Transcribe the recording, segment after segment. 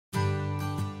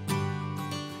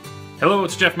Hello,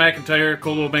 it's Jeff McIntyre,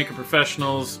 Coldwell Banker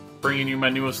Professionals, bringing you my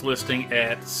newest listing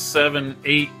at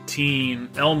 718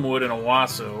 Elmwood in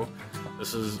Owosso.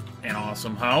 This is an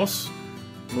awesome house.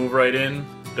 Move right in,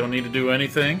 don't need to do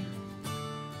anything.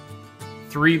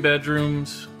 3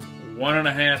 bedrooms,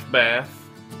 1.5 bath.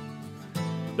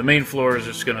 The main floor is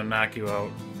just going to knock you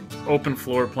out. Open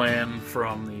floor plan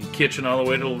from the kitchen all the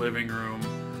way to the living room.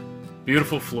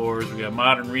 Beautiful floors, we got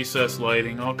modern recessed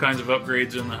lighting, all kinds of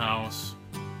upgrades in the house.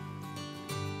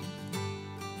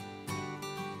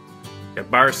 Got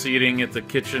bar seating at the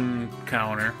kitchen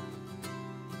counter.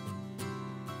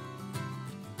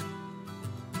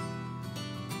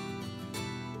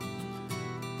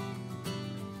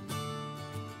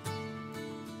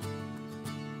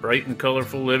 Bright and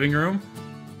colorful living room.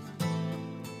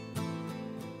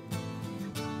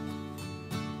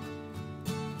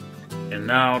 And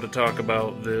now to talk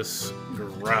about this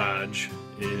garage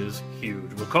is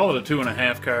huge. We'll call it a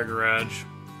 2.5 car garage.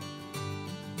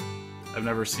 I've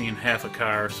never seen half a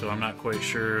car, so I'm not quite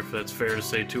sure if that's fair to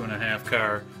say 2.5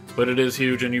 car, but it is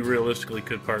huge and you realistically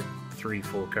could park 3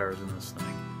 full cars in this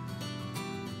thing.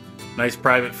 Nice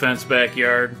private fence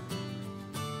backyard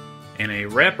and a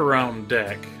wraparound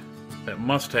deck that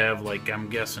must have, like, I'm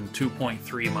guessing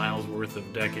 2.3 miles worth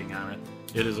of decking on it.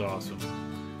 It is awesome.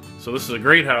 So this is a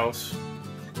great house.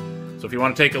 So if you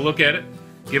want to take a look at it,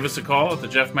 give us a call at the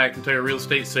Jeff McIntyre Real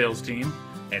Estate Sales Team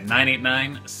at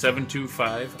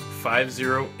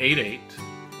 989-725-5088.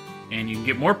 And you can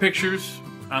get more pictures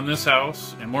on this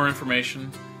house and more information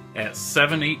at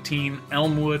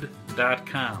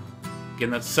 718elmwood.com.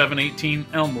 Again, that's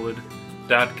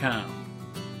 718elmwood.com.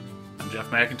 I'm Jeff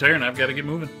McIntyre, and I've got to get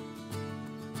moving.